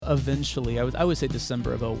eventually, I would say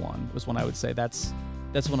December of '01 was when I would say that's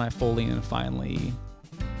when I fully and finally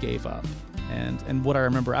gave up. And what I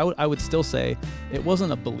remember, I would still say it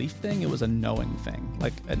wasn't a belief thing, it was a knowing thing.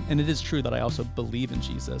 Like, and it is true that I also believe in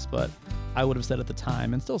Jesus, but I would have said at the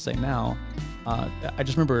time, and still say now, I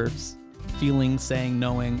just remember feeling, saying,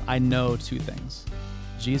 knowing, I know two things.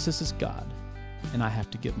 Jesus is God, and I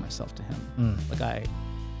have to give myself to him. Like, I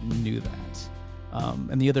knew that.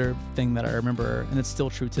 And the other thing that I remember, and it's still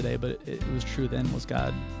true today, but it was true then, was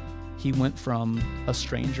God, he went from a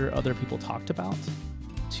stranger other people talked about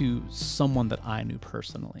to someone that I knew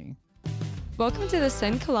personally. Welcome to the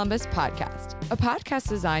Sin Columbus podcast, a podcast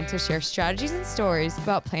designed to share strategies and stories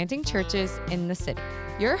about planting churches in the city.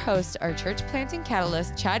 Your hosts are church planting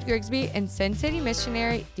catalyst Chad Grigsby and Sin City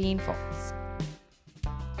missionary Dean Foltz.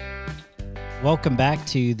 Welcome back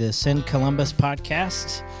to the Sin Columbus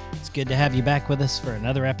podcast. It's good to have you back with us for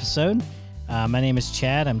another episode. My name is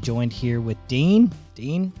Chad. I'm joined here with Dean.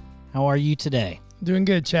 Dean, how are you today? Doing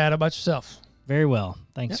good, Chad. How about yourself? Very well.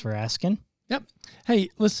 Thanks for asking. Yep. Hey,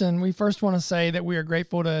 listen, we first want to say that we are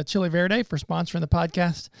grateful to Chile Verde for sponsoring the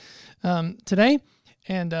podcast today.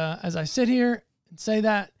 And as I sit here and say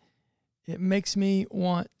that, it makes me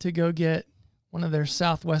want to go get one of their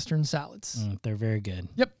Southwestern salads. They're very good.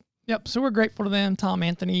 Yep. So we're grateful to them. Tom,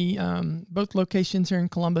 Anthony, both locations here in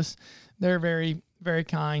Columbus. They're very, very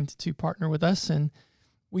kind to partner with us. And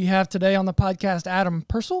we have today on the podcast Adam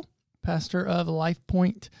Purcell, pastor of Life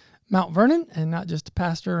Point Mount Vernon, and not just a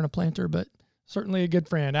pastor and a planter, but certainly a good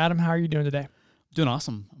friend. Adam, how are you doing today? Doing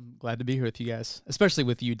awesome. I'm glad to be here with you guys, especially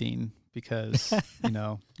with you, Dean, because,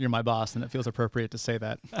 you're my boss and it feels appropriate to say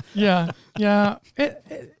that. Yeah.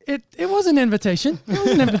 It was an invitation.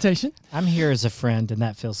 I'm here as a friend, and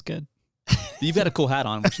that feels good. You've got a cool hat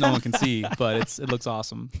on, which no one can see, but it looks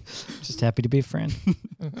awesome. Just happy to be a friend.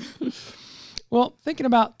 Well, thinking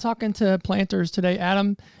about talking to planters today,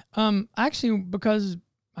 Adam, actually, because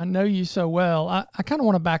I know you so well, I kind of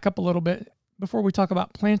want to back up a little bit before we talk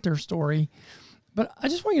about planter story, but I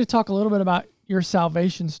just want you to talk a little bit about your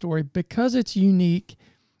salvation story because it's unique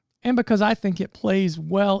and because I think it plays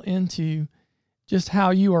well into just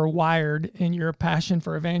how you are wired in your passion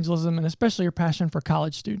for evangelism and especially your passion for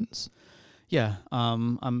college students. Yeah,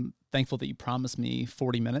 I'm thankful that you promised me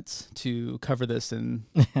 40 minutes to cover this in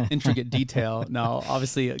intricate detail. Now,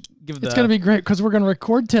 obviously, it's going to be great because we're going to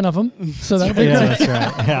record 10 of them. So that'll be great. That's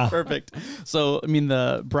right. Yeah. Perfect. So,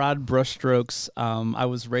 the broad brushstrokes, I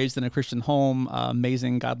was raised in a Christian home,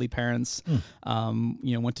 amazing, godly parents,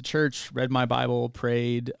 went to church, read my Bible,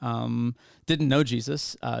 prayed, didn't know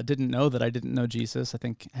Jesus, didn't know that I didn't know Jesus. I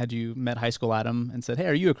think had you met high school Adam and said, hey,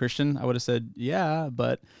 are you a Christian? I would have said, yeah,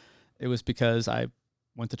 but it was because I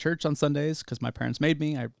went to church on Sundays because my parents made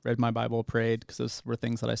me. I read my Bible, prayed because those were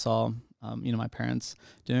things that I saw, my parents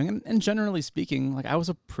doing. And generally speaking, like I was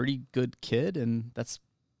a pretty good kid, and that's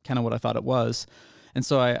kind of what I thought it was. And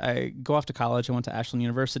so I go off to college. I went to Ashland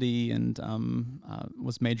University and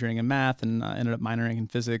was majoring in math and ended up minoring in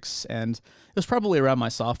physics. And it was probably around my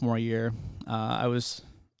sophomore year. I was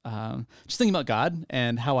just thinking about God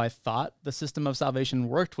and how I thought the system of salvation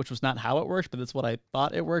worked, which was not how it worked, but it's what I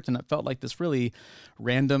thought it worked. And it felt like this really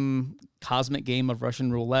random cosmic game of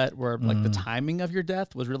Russian roulette where like the timing of your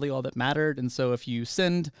death was really all that mattered. And so if you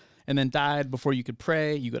sinned and then died before you could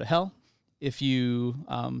pray, you go to hell. If you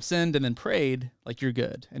sinned and then prayed, like you're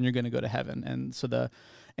good and you're going to go to heaven.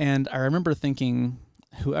 And I remember thinking,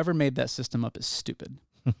 whoever made that system up is stupid.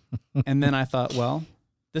 And then I thought, well,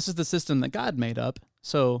 this is the system that God made up.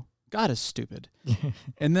 So God is stupid.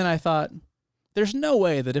 And then I thought, there's no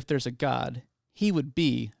way that if there's a God, he would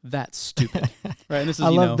be that stupid. Right? And this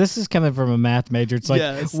is, this is coming from a math major. It's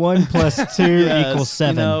like 1 + 2 equals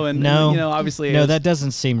 7. Obviously, that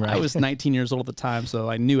doesn't seem right. I was 19 years old at the time, so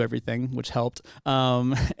I knew everything, which helped.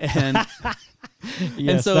 And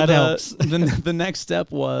yes, so that helps. The next step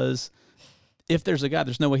was, if there's a God,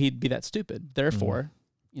 there's no way he'd be that stupid. Therefore,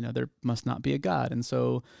 there must not be a God. And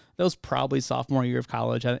so that was probably sophomore year of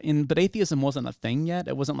college. But atheism wasn't a thing yet.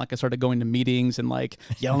 It wasn't like I started going to meetings and like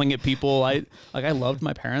yelling at people. I loved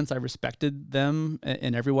my parents. I respected them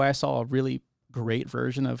in every way. I saw a really great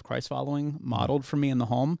version of Christ following modeled for me in the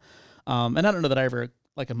home. And I don't know that I ever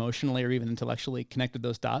like emotionally or even intellectually connected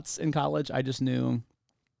those dots in college. I just knew,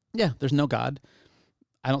 there's no God.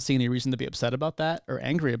 I don't see any reason to be upset about that or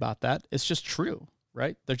angry about that. It's just true.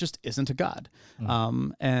 Right? There just isn't a God.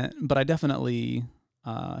 But I definitely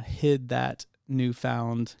hid that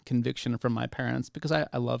newfound conviction from my parents because I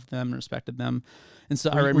loved them and respected them. And so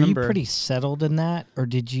I remember... Were you pretty settled in that? Or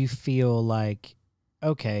did you feel like,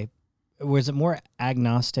 okay, was it more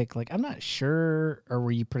agnostic? Like, I'm not sure, or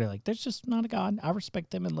were you pretty like, there's just not a God. I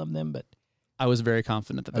respect them and love them, but I was very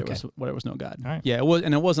confident that there was no God. All right. Yeah, it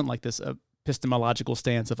wasn't like this epistemological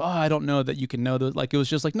stance of, I don't know that you can know those. Like, it was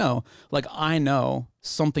just like, no, like, I know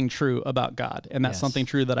something true about God, and that something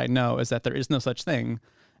true that I know is that there is no such thing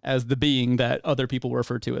as the being that other people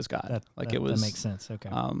refer to as God. That makes sense. Okay.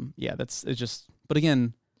 It's just, but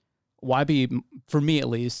again, why be, for me at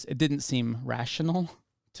least, it didn't seem rational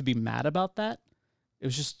to be mad about that. It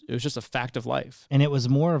was just a fact of life. And it was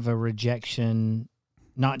more of a rejection,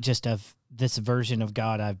 not just of this version of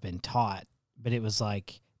God I've been taught, but it was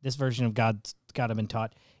like, this version of God I've been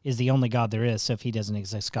taught is the only God there is. So if he doesn't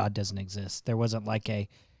exist, God doesn't exist. There wasn't like hey,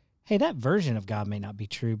 that version of God may not be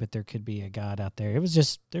true, but there could be a God out there. It was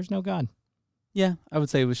just, there's no God. Yeah, I would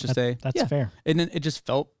say it was just that's fair. And then it just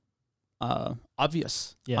felt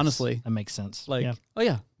obvious, yes, honestly. That makes sense. Like, oh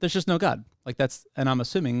yeah, there's just no God. Like that's, and I'm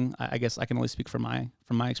assuming, I guess I can only speak from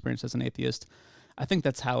my experience as an atheist. I think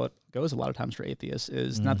that's how it goes a lot of times for atheists,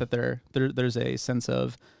 is not that there's a sense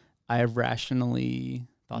of, I have rationally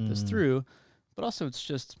thought this through, but also it's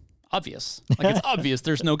just obvious. Like, it's obvious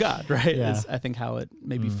there's no God, right? Yeah. Is I think how it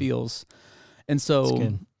maybe feels. And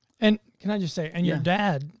so, and can I just say, and your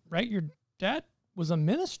dad, right? Your dad was a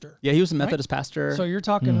minister. Yeah, he was a Methodist pastor. So you're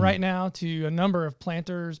talking right now to a number of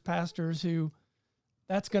planters, pastors who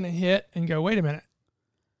that's going to hit and go, wait a minute.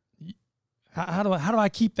 How do I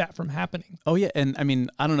keep that from happening? Oh yeah, and I mean,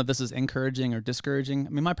 I don't know if this is encouraging or discouraging. I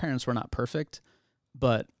mean, my parents were not perfect,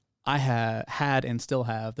 but I had and still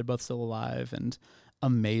have. They're both still alive and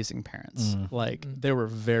amazing parents. Like there were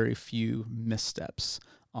very few missteps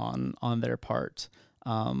on their part.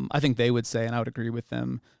 I think they would say, and I would agree with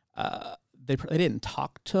them. They didn't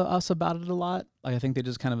talk to us about it a lot. Like I think they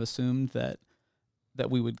just kind of assumed that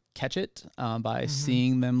we would catch it by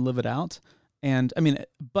seeing them live it out. And I mean,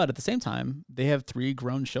 but at the same time, they have 3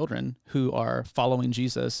 grown children who are following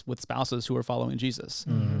Jesus with spouses who are following Jesus.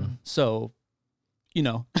 So, you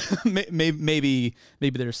know, maybe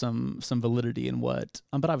there's some validity in what,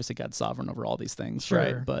 but obviously God's sovereign over all these things, sure.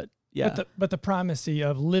 right? But yeah, but the primacy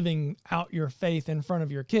of living out your faith in front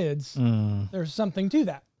of your kids, there's something to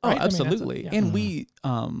that. Right? Oh, absolutely. I mean, and we,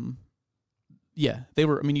 they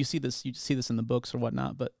were. I mean, you see this in the books or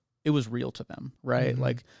whatnot, but it was real to them, right?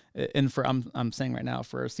 Like, and I'm saying right now,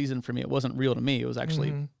 for a season for me, it wasn't real to me. It was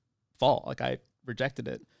actually fall. Like I rejected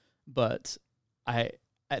it, but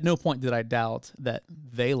at no point did I doubt that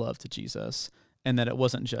they loved Jesus and that it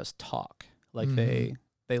wasn't just talk. Like they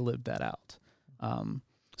lived that out.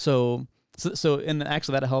 So and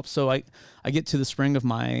actually that helps. So I get to the spring of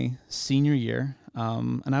my senior year,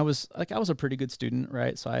 and I was a pretty good student,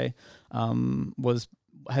 right? So I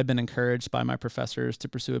had been encouraged by my professors to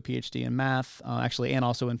pursue a PhD in math, actually, and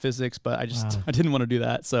also in physics, but I didn't want to do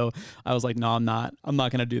that. So I was like, no, I'm not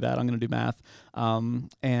going to do that. I'm going to do math.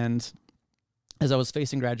 And as I was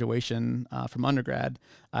facing graduation from undergrad,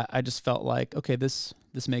 I just felt like, okay, this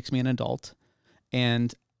makes me an adult.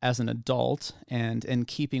 And as an adult and in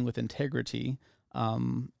keeping with integrity,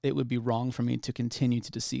 it would be wrong for me to continue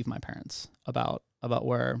to deceive my parents about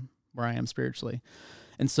where I am spiritually.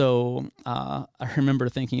 And so I remember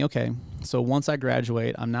thinking, okay, so once I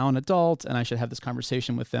graduate, I'm now an adult and I should have this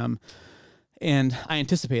conversation with them. And I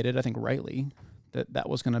anticipated, I think rightly, that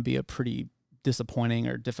was going to be a pretty disappointing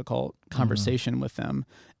or difficult conversation with them.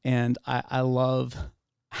 And I love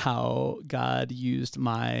how God used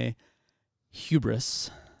my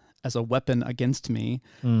hubris as a weapon against me.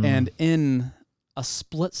 And in a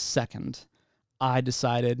split second, I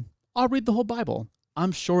decided, I'll read the whole Bible.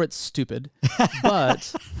 I'm sure it's stupid,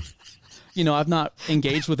 but you know, I've not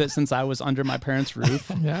engaged with it since I was under my parents' roof.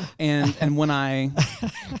 Yeah. And when I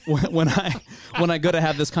go to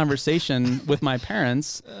have this conversation with my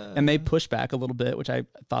parents and they push back a little bit, which I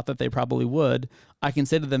thought that they probably would, I can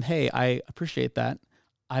say to them, hey, I appreciate that.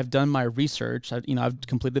 I've done my research. I've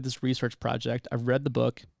completed this research project. I've read the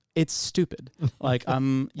book. It's stupid. Like,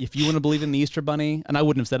 if you want to believe in the Easter Bunny, and I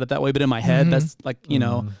wouldn't have said it that way, but in my head, that's like, you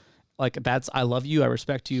know, like I love you, I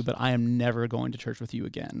respect you, but I am never going to church with you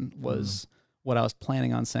again, was what I was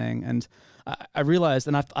planning on saying. And I realized,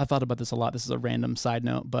 and I thought about this a lot, this is a random side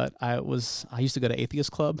note, but I used to go to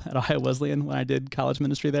Atheist Club at Ohio Wesleyan when I did college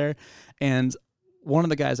ministry there. And one of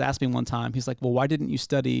the guys asked me one time, he's like, well, why didn't you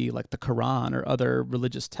study like the Quran or other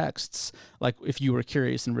religious texts, like if you were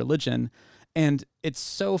curious in religion? And it's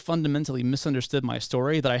so fundamentally misunderstood my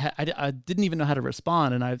story that I didn't even know how to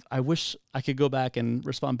respond. And I wish I could go back and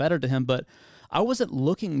respond better to him, but I wasn't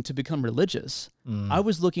looking to become religious. I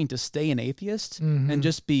was looking to stay an atheist and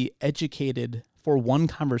just be educated for one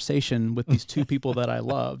conversation with these two people that I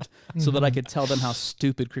loved so that I could tell them how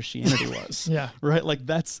stupid Christianity was. Yeah. Right. Like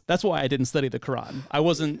that's why I didn't study the Quran. I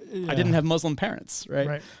didn't have Muslim parents.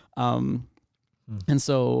 Right. And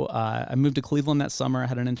so I moved to Cleveland that summer. I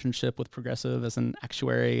had an internship with Progressive as an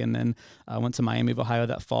actuary, and then I went to Miami of Ohio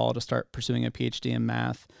that fall to start pursuing a PhD in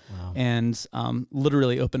math. Wow. And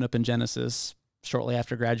literally opened up in Genesis shortly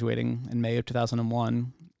after graduating in May of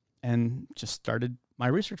 2001 and just started my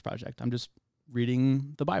research project. I'm just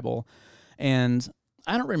reading the Bible. And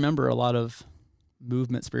I don't remember a lot of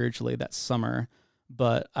movement spiritually that summer,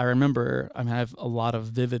 but I have a lot of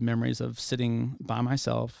vivid memories of sitting by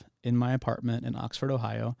myself in my apartment in Oxford,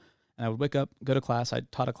 Ohio. And I would wake up, go to class. I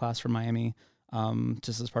taught a class from Miami,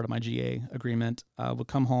 just as part of my GA agreement. Would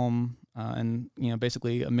come home and,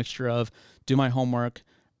 basically a mixture of do my homework,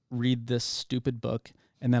 read this stupid book,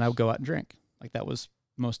 and then I would go out and drink. Like that was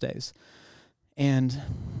most days. And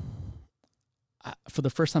for the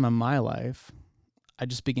first time in my life, I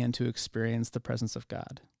just began to experience the presence of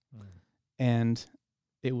God. And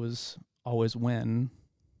it was always when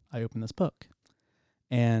I opened this book.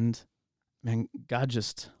 And man, God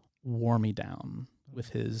just wore me down with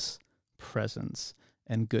his presence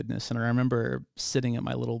and goodness. And I remember sitting at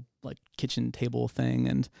my little kitchen table thing,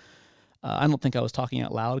 and I don't think I was talking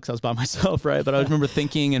out loud because I was by myself, right? But I remember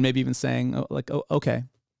thinking and maybe even saying, okay,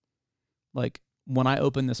 like when I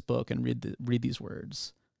open this book and read these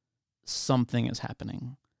words, something is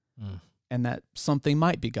happening. And that something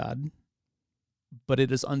might be God, but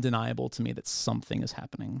it is undeniable to me that something is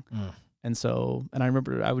happening. And I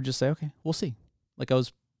remember I would just say, okay, we'll see. Like I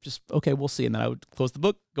was just, okay, we'll see. And then I would close the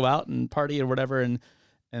book, go out and party or whatever. And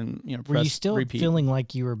were you still repeat. Feeling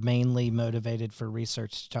like you were mainly motivated for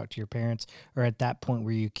research to talk to your parents, or at that point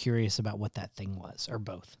were you curious about what that thing was, or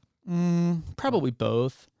both? Probably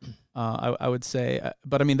both. I would say,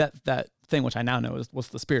 but I mean that thing which I now know was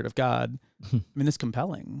the Spirit of God. I mean, it's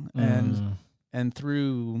compelling, and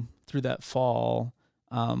through that fall,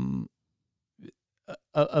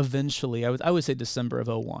 eventually, I would say December of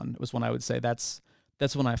 2001 was when I would say that's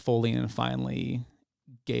when I fully and finally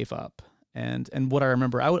gave up. And what I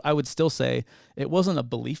remember, I would still say it wasn't a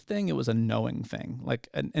belief thing; it was a knowing thing. Like,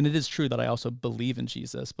 and it is true that I also believe in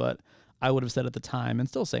Jesus, but I would have said at the time, and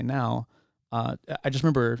still say now, I just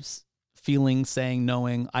remember feeling, saying,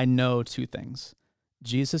 knowing, I know two things: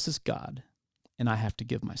 Jesus is God, and I have to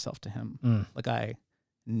give myself to Him. Like I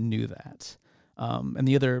knew that. And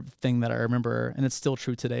the other thing that I remember, and it's still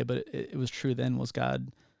true today, but it was true then, was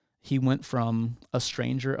God. He went from a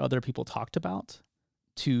stranger other people talked about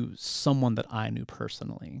to someone that I knew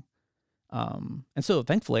personally. And so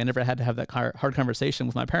thankfully I never had to have that hard conversation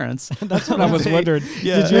with my parents. That's what I was wondering.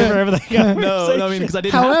 Yeah. Did you ever have that conversation? No, I mean, because I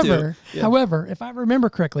didn't have to. Yeah. However, if I remember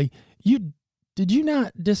correctly, did you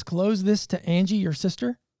not disclose this to Angie, your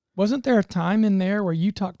sister? Wasn't there a time in there where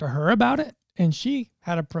you talked to her about it? And she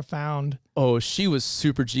had a profound... Oh, she was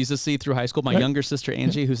super Jesus-y through high school. My younger sister,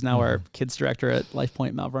 Angie, who's now our kids director at Life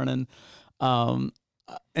Point Mount Vernon.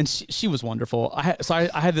 And she was wonderful. I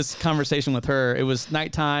had this conversation with her. It was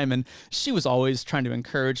nighttime, and she was always trying to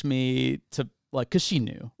encourage me to, because she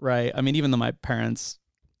knew, right? I mean, even though my parents...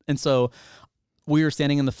 And so we were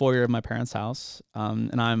standing in the foyer of my parents' house,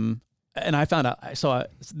 and I found out...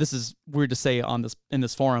 this is weird to say in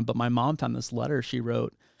this forum, but my mom found this letter she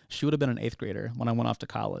wrote. She would have been an 8th grader when I went off to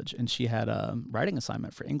college, and she had a writing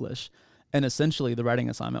assignment for English. And essentially the writing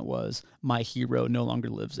assignment was, my hero no longer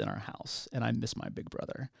lives in our house, and I miss my big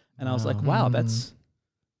brother. And I was like, wow, that's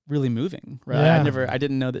really moving, right? Yeah. I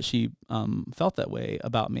didn't know that she felt that way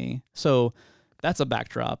about me. So that's a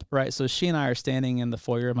backdrop, right? So she and I are standing in the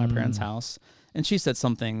foyer of my parents' house, and she said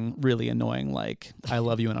something really annoying, like, I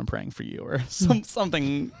love you and I'm praying for you, or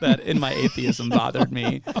something that in my atheism bothered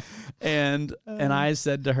me. And I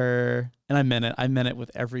said to her, and I meant it with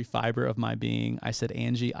every fiber of my being. I said,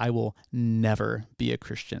 Angie, I will never be a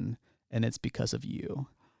Christian, and it's because of you.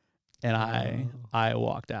 And I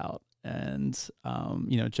walked out. And,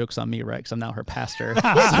 joke's on me, right? Because I'm now her pastor.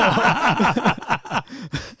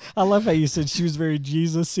 I love how you said she was very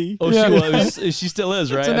Jesus-y. Oh, Yeah. she was. She still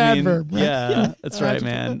is, right? It's an adverb, right? Yeah, that's right,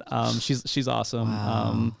 man. She's awesome.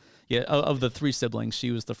 Wow. Of the 3 siblings,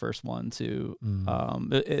 she was the first one to.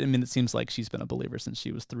 It seems like she's been a believer since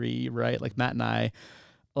she was 3, right? Like Matt and I,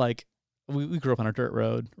 we grew up on a dirt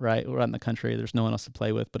road, right? We're out in the country. There's no one else to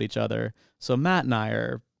play with but each other. So Matt and I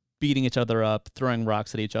are beating each other up, throwing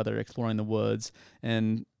rocks at each other, exploring the woods,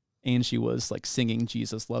 and Angie was singing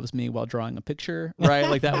 "Jesus Loves Me" while drawing a picture, right?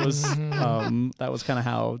 Like that was kind of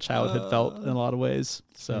how childhood felt in a lot of ways.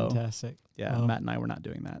 So fantastic. Yeah, Well, Matt and I were not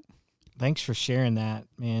doing that. Thanks for sharing that,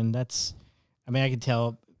 man. I can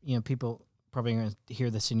tell, people probably going to hear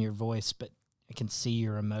this in your voice, but I can see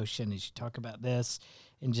your emotion as you talk about this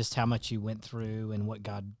and just how much you went through and what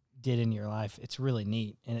God did in your life. It's really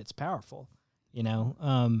neat and it's powerful, you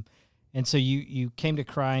know? And so you came to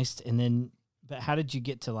Christ, and then, but how did you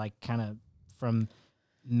get to like kind of from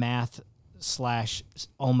math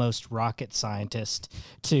 / almost rocket scientist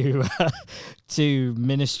to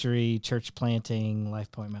ministry, church planting,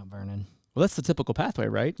 Life Point Mount Vernon? Well, that's the typical pathway,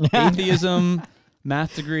 right? Atheism,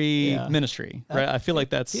 math degree, ministry, right? I feel like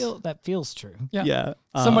that feels true. Yeah.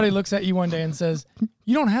 Somebody looks at you one day and says,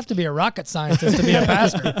 "You don't have to be a rocket scientist to be a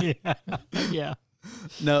pastor." Yeah.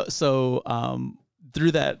 No, so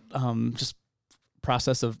through that just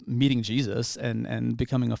process of meeting Jesus and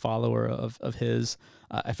becoming a follower of his,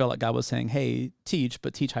 I felt like God was saying, hey, teach,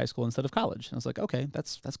 but teach high school instead of college. And I was like, okay,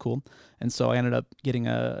 that's cool. And so I ended up getting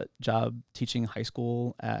a job teaching high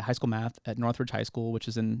school math at Northridge High School, which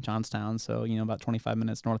is in Johnstown. So, about 25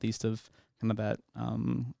 minutes northeast of kind of that,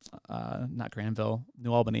 not Granville,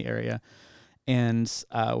 New Albany area. And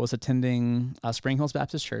was attending Spring Hills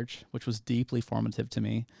Baptist Church, which was deeply formative to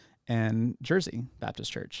me, and Jersey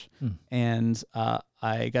Baptist Church. And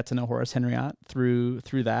I got to know Horace Henriot through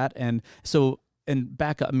that. And so, and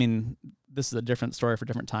back up, I mean, this is a different story for a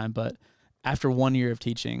different time, but after 1 year of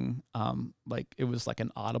teaching, like it was like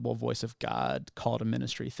an audible voice of God called a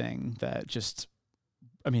ministry thing that just,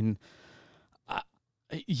 I mean,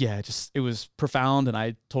 it was profound, and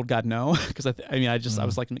I told God no, because I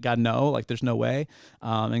was like, God, no, like there's no way,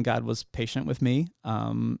 and God was patient with me,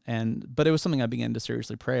 but it was something I began to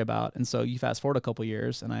seriously pray about. And so you fast forward a couple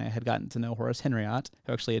years, and I had gotten to know Horace Henriot,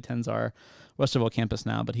 who actually attends our Westerville campus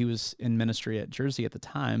now, but he was in ministry at Jersey at the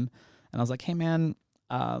time, and I was like, hey man,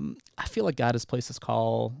 I feel like God has placed this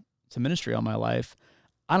call to ministry on my life.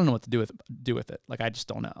 I don't know what to do with it. Like, I just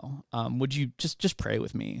don't know. Would you just pray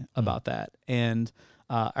with me about that? And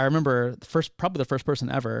I remember probably the first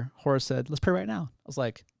person ever, Horace said, let's pray right now. I was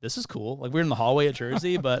like, this is cool. Like, we're in the hallway at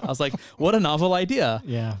Jersey, but I was like, what a novel idea.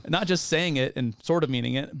 Yeah. Not just saying it and sort of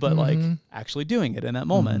meaning it, but like actually doing it in that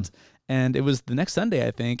moment. And it was the next Sunday,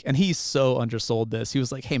 I think. And he so undersold this. He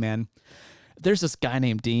was like, hey man, there's this guy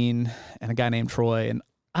named Dean and a guy named Troy, and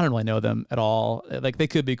I don't really know them at all. Like, they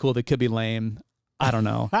could be cool. They could be lame. I don't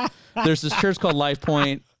know. There's this church called Life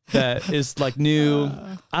Point that is like new.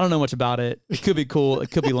 I don't know much about it. It could be cool.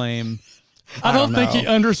 It could be lame. I don't think he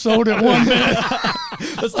undersold it one bit.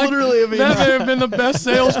 That's literally, that may have been the best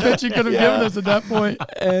sales pitch he could have given us at that point.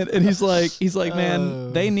 And he's like,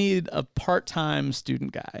 man, they need a part-time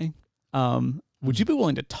student guy. Would you be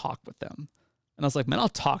willing to talk with them? And I was like, man, I'll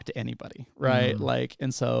talk to anybody, right? Like,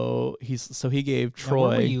 and so he gave Troy. Now,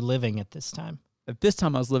 where were you living at this time? At this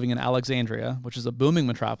time, I was living in Alexandria, which is a booming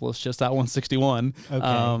metropolis just out 161.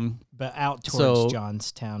 Okay. But out towards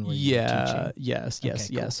Johnstown where you were teaching. Yes.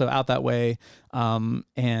 Cool. So out that way. But I'm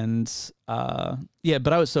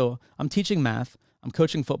teaching math. I'm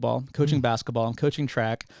coaching football, coaching basketball, I'm coaching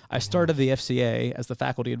track. I started the FCA as the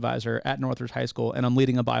faculty advisor at Northridge High School, and I'm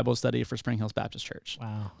leading a Bible study for Spring Hills Baptist Church.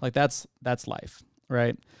 Wow. Like, that's life,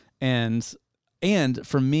 right? And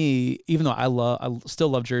for me, even though I still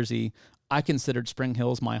love Jersey, I considered Spring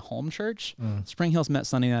Hills my home church. Spring Hills met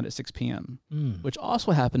Sunday night at 6 p.m., which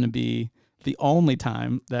also happened to be the only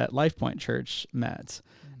time that Life Point Church met.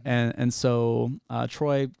 And so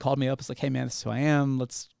Troy called me up. It's like, hey man, this is who I am.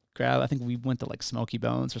 Let's grab. I think we went to like Smoky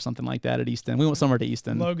Bones or something like that at Easton. We went somewhere to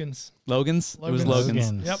Easton. Logan's. It was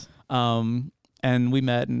Logan's. Yep. And we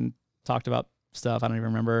met and talked about stuff. I don't even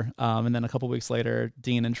remember. And then a couple weeks later,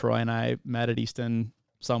 Dean and Troy and I met at Easton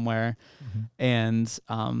somewhere. And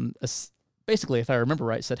basically, if I remember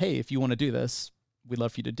right, said, hey, if you want to do this, we'd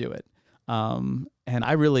love for you to do it. And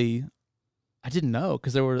I didn't know,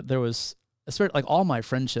 because there was like all my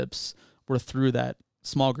friendships were through that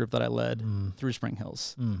small group that I led through Spring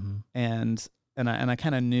Hills. And I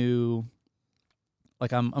kind of knew,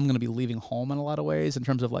 like, I'm going to be leaving home in a lot of ways in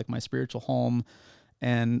terms of like my spiritual home.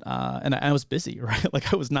 And I was busy, right?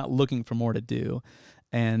 Like, I was not looking for more to do.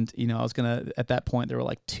 And, I was at that point, there were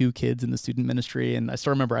like 2 kids in the student ministry. And I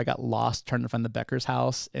still remember I got lost trying to find the Becker's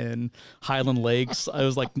house in Highland Lakes. It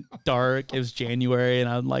was like dark. It was January. And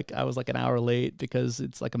I was like an hour late because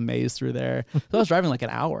it's like a maze through there. So I was driving like an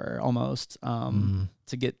hour almost to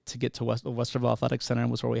get to Westerville Athletic Center,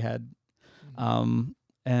 was where we had. But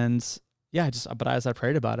as I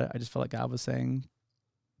prayed about it, I just felt like God was saying,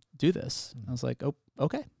 do this. I was like, oh,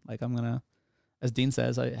 okay. Like, I'm going to. As Dean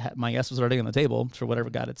says, my yes was already on the table for whatever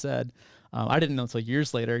God had said. I didn't know until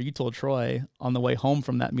years later. You told Troy on the way home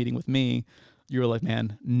from that meeting with me, you were like,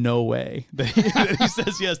 man, no way that he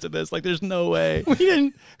says yes to this. Like, there's no way. We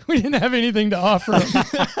didn't have anything to offer him.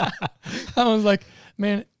 I was like,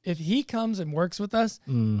 man, if he comes and works with us,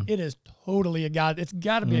 it is totally a God. It's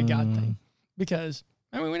got to be a God thing, because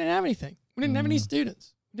we didn't have anything. We didn't have any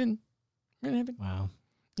students. We didn't have any. Wow.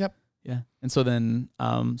 Yep. Yeah. And so then,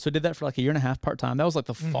 so I did that for like a year and a half part-time. That was like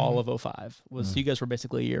the fall of 05 so you guys were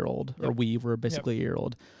basically a year old, or we were basically a year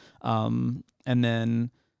old. And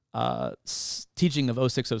then, teaching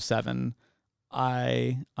of 06, 07,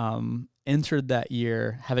 I, entered that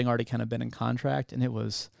year having already kind of been in contract, and it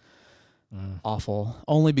was awful,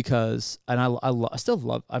 only because, and I still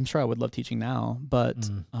love, I'm sure I would love teaching now, but,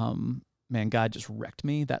 man, God just wrecked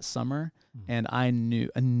me that summer, and I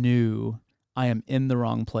knew I am in the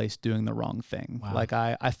wrong place doing the wrong thing. Wow. Like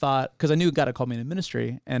I thought, because I knew God had called me into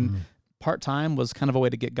ministry, and part-time was kind of a way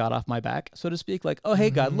to get God off my back, so to speak. Like, oh,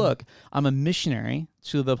 hey, God, look, I'm a missionary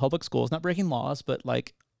to the public schools, not breaking laws, but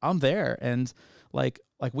like I'm there. And like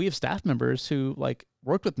we have staff members who like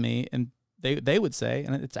worked with me, and they would say,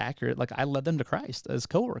 and it's accurate, like I led them to Christ as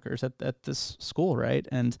coworkers at this school, right?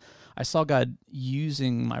 And I saw God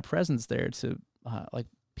using my presence there to like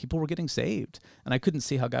people were getting saved, and I couldn't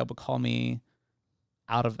see how God would call me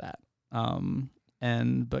out of that.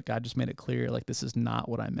 But God just made it clear, like, this is not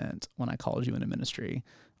what I meant when I called you into ministry.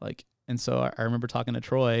 Like, and so I remember talking to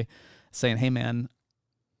Troy saying, hey man,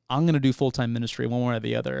 I'm going to do full-time ministry one way or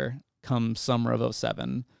the other come summer of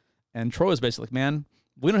 07. And Troy was basically like, man,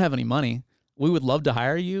 we don't have any money. We would love to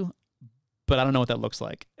hire you, but I don't know what that looks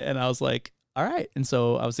like. And I was like, all right. And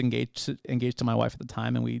so I was engaged to my wife at the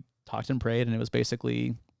time, and we talked and prayed, and it was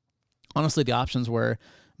basically, honestly, the options were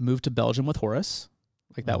move to Belgium with Horace.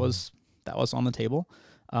 Like that was on the table.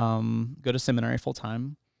 Go to seminary full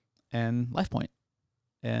time, and LifePoint.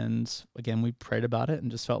 And again, we prayed about it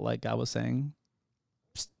and just felt like God was saying,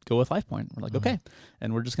 just go with LifePoint. We're like, okay.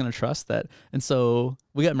 And we're just going to trust that. And so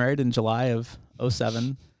we got married in July of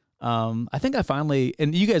 07. I think I finally,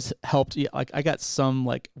 and you guys helped, like I got some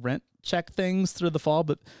like rent check things through the fall,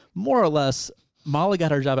 but more or less Molly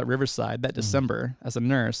got her job at Riverside that December as a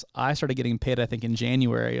nurse. I started getting paid, I think, in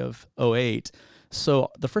January of 08.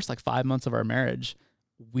 So the first like 5 months of our marriage,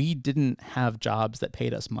 we didn't have jobs that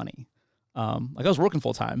paid us money. Like I was working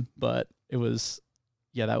full time, but it was,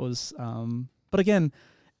 that was, but again,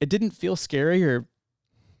 it didn't feel scary, or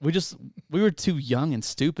we were too young and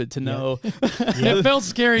stupid to know. It felt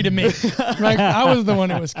scary to me. Like I was the one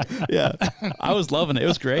who was scared. Yeah. I was loving it. It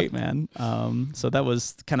was great, man. So that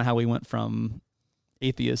was kind of how we went from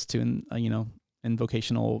atheist to, in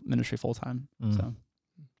vocational ministry full time. So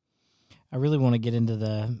I really want to get into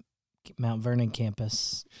the Mount Vernon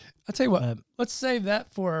campus. I'll tell you what, let's save that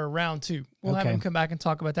for round 2. We'll have him come back and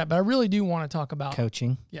talk about that. But I really do want to talk about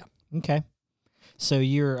coaching. Yeah. Okay. So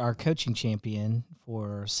you're our coaching champion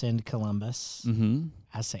for Send Columbus. Mm-hmm.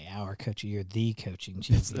 I say our coach. You're the coaching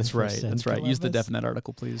champion. That's right. That's right. Columbus. Use the definite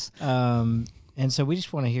article, please. And so we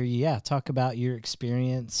just want to hear you, talk about your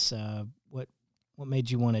experience, what made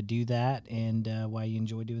you want to do that, and why you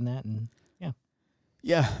enjoy doing that, and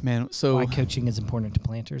yeah, man. So why coaching is important to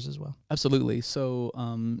planters as well. Absolutely. So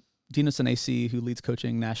Dino Senesi, who leads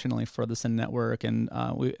coaching nationally for the Send Network, and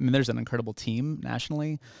there's an incredible team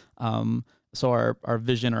nationally. So our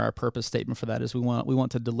vision, or our purpose statement for that is we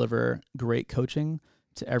want to deliver great coaching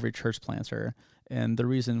to every church planter. And the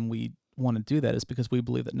reason we want to do that is because we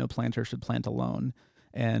believe that no planter should plant alone.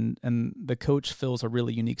 And the coach fills a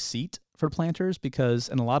really unique seat for planters, because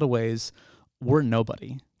in a lot of ways we're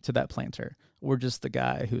nobody to that planter. We're just the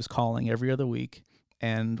guy who's calling every other week,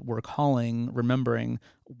 and we're calling, remembering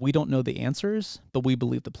we don't know the answers, but we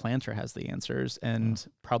believe the planter has the answers, and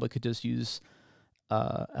probably could just use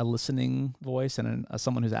a listening voice and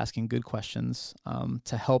someone who's asking good questions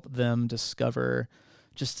to help them discover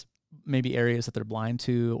just maybe areas that they're blind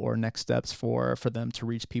to, or next steps for them to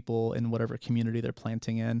reach people in whatever community they're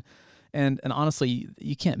planting in. And honestly,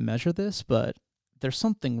 you can't measure this, but there's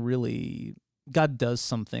something really, God does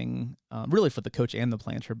something really for the coach and the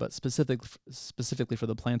planter, but specifically for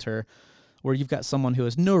the planter, where you've got someone who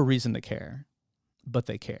has no reason to care, but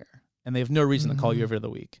they care. And they have no reason to call you every other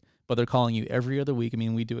week, but they're calling you every other week. I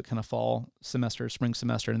mean, we do it kind of fall semester, spring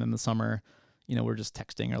semester, and then the summer, we're just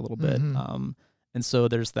texting a little bit. And so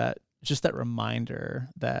there's just that reminder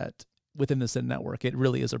that within the Send Network, it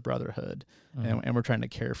really is a brotherhood, and we're trying to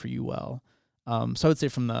care for you well. So I would say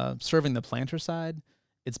from the serving the planter side,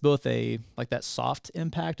 it's both like that soft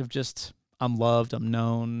impact of just, I'm loved, I'm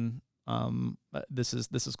known, this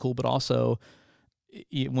is cool, but also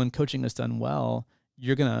when coaching is done well,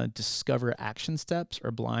 you're going to discover action steps or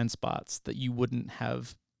blind spots that you wouldn't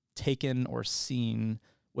have taken or seen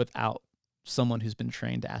without someone who's been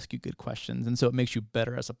trained to ask you good questions. And so it makes you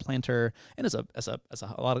better as a planter, and as a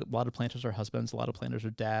lot of planters are husbands, a lot of planters are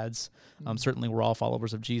dads. Certainly we're all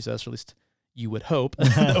followers of Jesus, or at least you would hope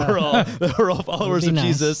that we're all followers of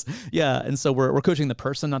Jesus. Yeah. And so we're coaching the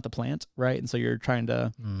person, not the plant. Right. And so you're trying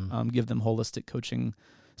to give them holistic coaching.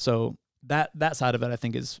 So that side of it, I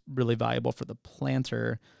think, is really valuable for the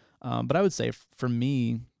planter. But I would say for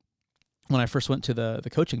me, when I first went to the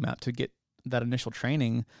coaching map to get that initial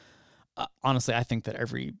training, honestly, I think that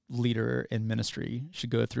every leader in ministry should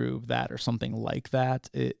go through that or something like that.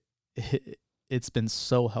 It's been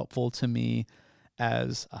so helpful to me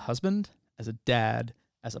as a husband, as a dad,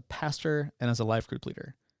 as a pastor, and as a life group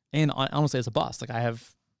leader, and honestly as a boss. Like, I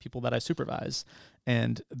have people that I supervise,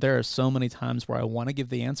 and there are so many times where I want to give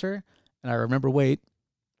the answer, and I remember, wait,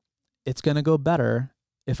 it's going to go better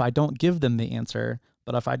if I don't give them the answer,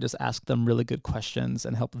 but if I just ask them really good questions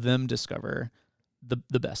and help them discover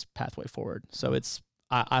the best pathway forward. So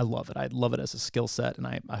I love it. I love it as a skill set, and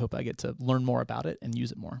I hope I get to learn more about it and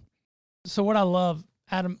use it more. So what I love,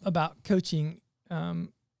 Adam, about coaching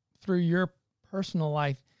through your personal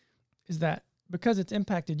life is that because it's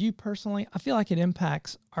impacted you personally, I feel like it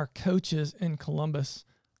impacts our coaches in Columbus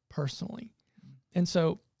personally. And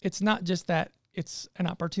so it's not just that it's an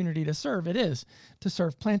opportunity to serve. It is to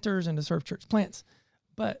serve planters and to serve church plants.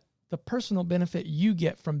 But the personal benefit you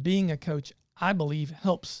get from being a coach, I believe,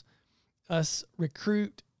 helps us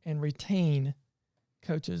recruit and retain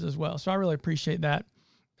coaches as well. So I really appreciate that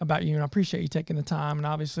about you, and I appreciate you taking the time, and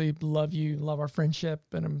obviously love you, love our friendship,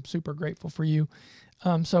 and I'm super grateful for you.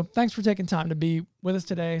 So thanks for taking time to be with us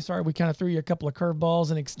today. Sorry we kind of threw you a couple of curveballs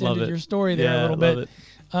and extended your story there a little bit.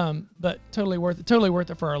 But totally worth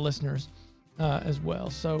it for our listeners as well.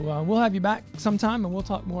 So we'll have you back sometime, and we'll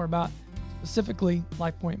talk more about specifically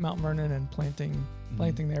Life Point Mount Vernon and planting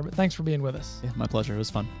there. But thanks for being with us. Yeah, my pleasure. It was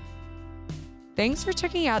fun. Thanks for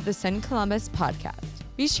checking out the Send Columbus podcast.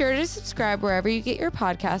 Be sure to subscribe wherever you get your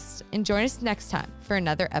podcasts, and join us next time for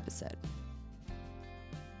another episode.